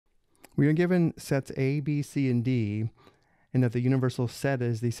We are given sets A, B, C, and D, and that the universal set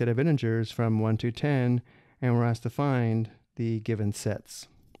is the set of integers from 1 to 10, and we're asked to find the given sets.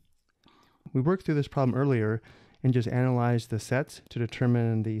 We worked through this problem earlier and just analyzed the sets to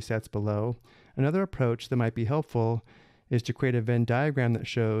determine the sets below. Another approach that might be helpful is to create a Venn diagram that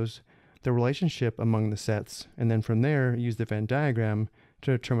shows the relationship among the sets, and then from there use the Venn diagram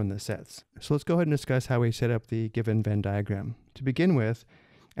to determine the sets. So let's go ahead and discuss how we set up the given Venn diagram. To begin with,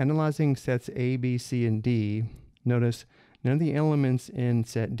 analyzing sets A, B, C, and D, notice none of the elements in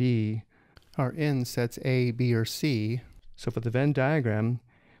set D are in sets A, B, or C. So for the Venn diagram,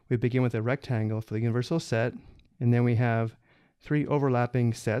 we begin with a rectangle for the universal set, and then we have three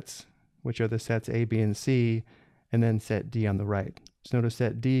overlapping sets, which are the sets A, B, and C, and then set D on the right. So notice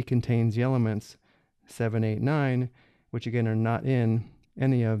set D contains the elements 7, 8, 9, which again are not in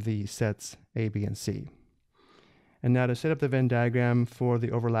any of the sets A, B, and C. And now to set up the Venn diagram for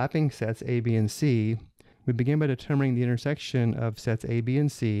the overlapping sets A, B, and C, we begin by determining the intersection of sets A, B,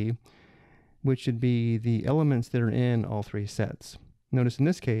 and C, which should be the elements that are in all three sets. Notice in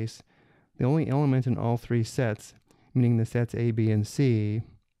this case, the only element in all three sets, meaning the sets A, B, and C,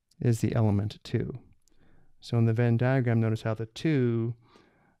 is the element 2. So in the Venn diagram, notice how the 2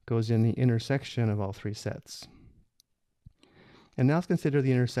 goes in the intersection of all three sets. And now let's consider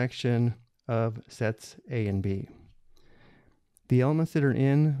the intersection of sets A and B. The elements that are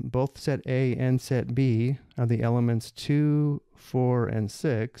in both set A and set B are the elements 2, 4, and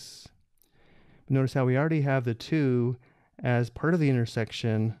 6. Notice how we already have the 2 as part of the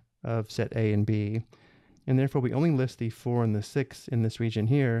intersection of set A and B, and therefore we only list the 4 and the 6 in this region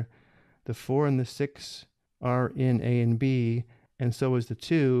here. The 4 and the 6 are in A and B, and so is the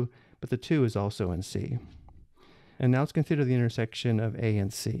 2, but the 2 is also in C. And now let's consider the intersection of A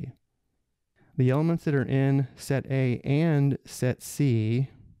and C. The elements that are in set A and set C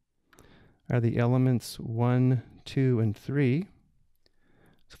are the elements 1, 2, and 3.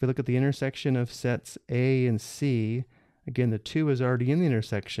 So if we look at the intersection of sets A and C, again, the 2 is already in the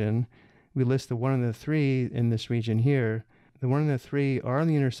intersection. We list the 1 and the 3 in this region here. The 1 and the 3 are in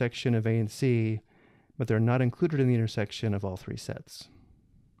the intersection of A and C, but they're not included in the intersection of all three sets.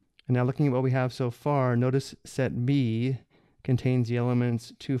 And now looking at what we have so far, notice set B contains the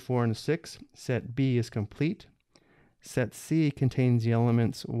elements 2, 4, and 6. Set B is complete. Set C contains the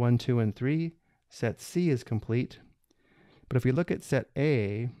elements 1, 2, and 3. Set C is complete. But if we look at set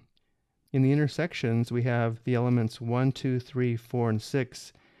A, in the intersections we have the elements 1, 2, 3, 4, and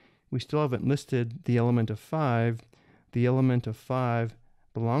 6. We still haven't listed the element of 5. The element of 5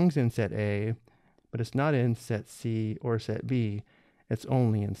 belongs in set A, but it's not in set C or set B. It's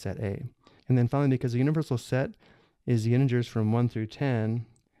only in set A. And then finally, because the universal set is the integers from 1 through 10,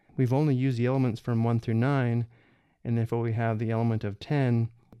 we've only used the elements from 1 through 9, and therefore we have the element of 10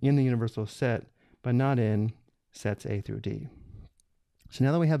 in the universal set, but not in sets A through D. So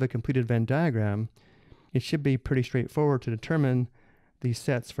now that we have a completed Venn diagram, it should be pretty straightforward to determine the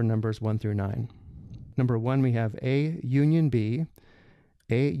sets for numbers 1 through 9. Number 1, we have A union B.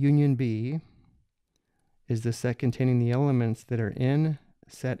 A union B is the set containing the elements that are in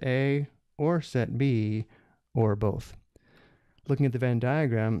set A or set B or both. Looking at the Venn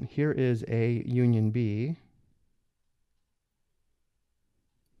diagram, here is A union B.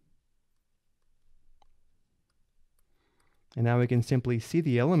 And now we can simply see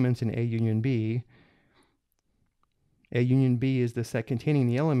the elements in A union B. A union B is the set containing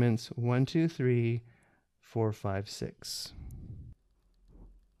the elements 1, 2, 3, 4, 5, 6.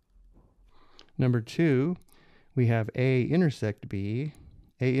 Number 2, we have A intersect B.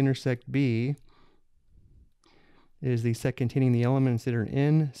 A intersect B is the set containing the elements that are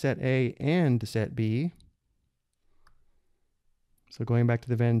in set A and set B. So going back to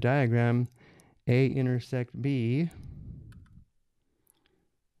the Venn diagram, A intersect B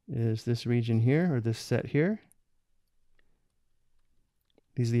is this region here, or this set here.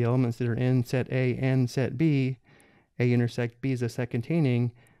 These are the elements that are in set A and set B. A intersect B is a set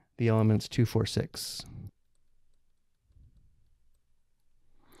containing the elements 2, 4, 6.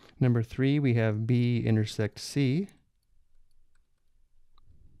 Number 3, we have B intersect C.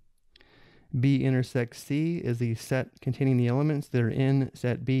 B intersect C is the set containing the elements that are in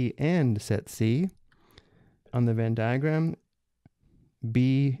set B and set C. On the Venn diagram,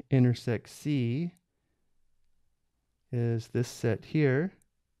 B intersect C is this set here.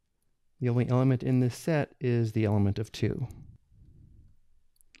 The only element in this set is the element of 2.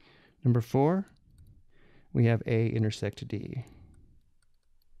 Number 4, we have A intersect D.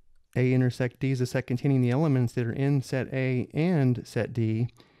 A intersect D is a set containing the elements that are in set A and set D.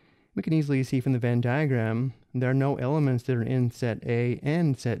 we can easily see from the Venn diagram there are no elements that are in set A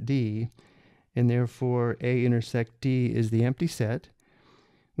and set D, and therefore A intersect D is the empty set,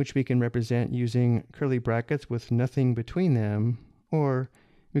 which we can represent using curly brackets with nothing between them, or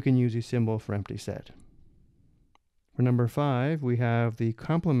we can use a symbol for empty set. For number 5, we have the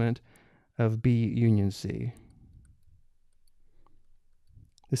complement of B union C.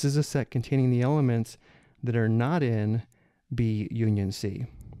 This is a set containing the elements that are not in B union C.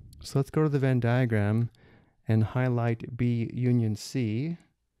 So let's go to the Venn diagram and highlight B union C,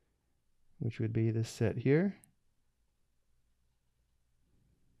 which would be this set here.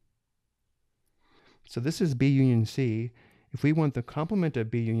 So this is B union C. If we want the complement of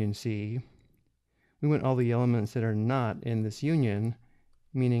B union C, we want all the elements that are not in this union,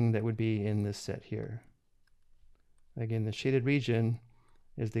 meaning that would be in this set here. Again, the shaded region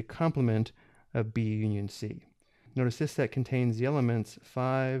is the complement of B union C. Notice this set contains the elements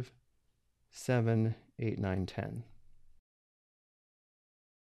 5, 7, 8, 9, 10.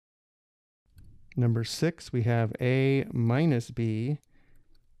 Number 6, we have A minus B.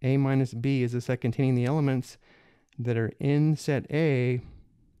 A minus B is a set containing the elements that are in set A,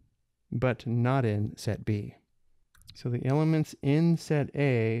 but not in set B. So the elements in set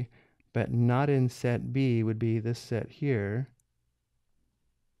A, but not in set B would be this set here.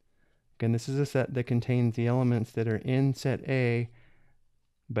 Again, this is a set that contains the elements that are in set A,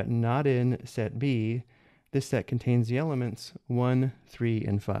 but not in set B. This set contains the elements 1, 3,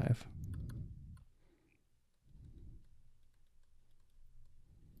 and 5.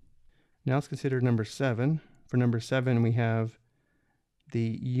 Now let's consider number 7. For number 7, we have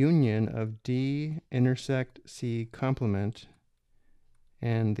the union of D intersect C complement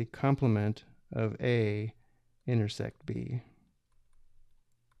and the complement of A intersect B.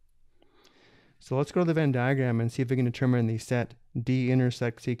 So let's go to the Venn diagram and see if we can determine the set D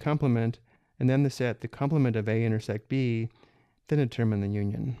intersect C complement, and then the set the complement of A intersect B, then determine the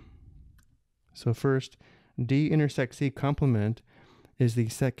union. So first, D intersect C complement is the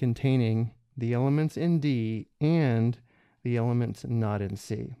set containing the elements in D and the elements not in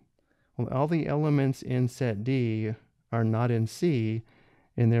C. Well, all the elements in set D are not in C,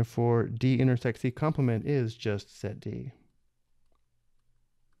 and therefore D intersect C complement is just set D.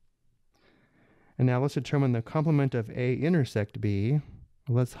 And now let's determine the complement of A intersect B.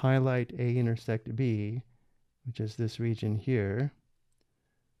 Let's highlight A intersect B, which is this region here.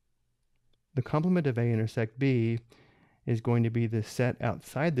 The complement of A intersect B is going to be the set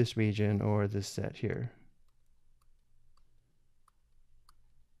outside this region, or this set here.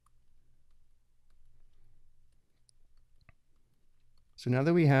 So now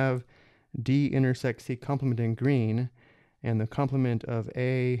that we have D intersect C complement in green and the complement of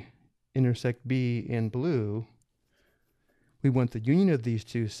A intersect B in blue, we want the union of these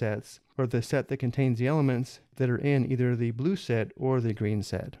two sets, or the set that contains the elements that are in either the blue set or the green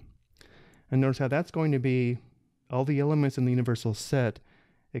set. And notice how that's going to be all the elements in the universal set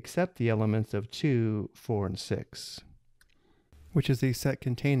except the elements of 2, 4, and 6, which is the set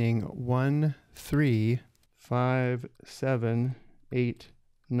containing 1, 3, 5, 7, 8,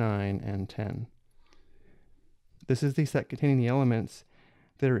 9, and 10. This is the set containing the elements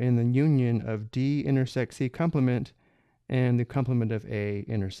that are in the union of D intersect C complement and the complement of A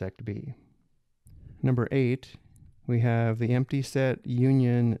intersect B. Number 8, we have the empty set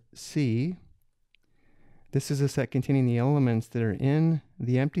union C. This is a set containing the elements that are in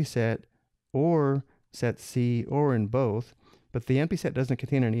the empty set or set C or in both, but the empty set doesn't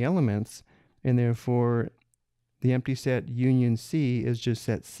contain any elements, and therefore the empty set union C is just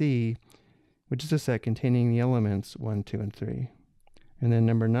set C, which is a set containing the elements 1, 2, and 3. And then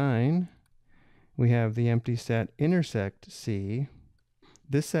number 9, we have the empty set intersect C.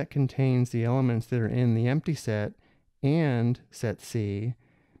 This set contains the elements that are in the empty set and set C,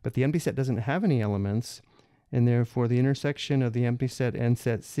 but the empty set doesn't have any elements, and therefore the intersection of the empty set and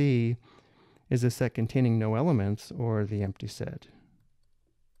set C is a set containing no elements, or the empty set.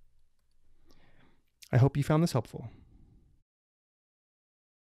 I hope you found this helpful.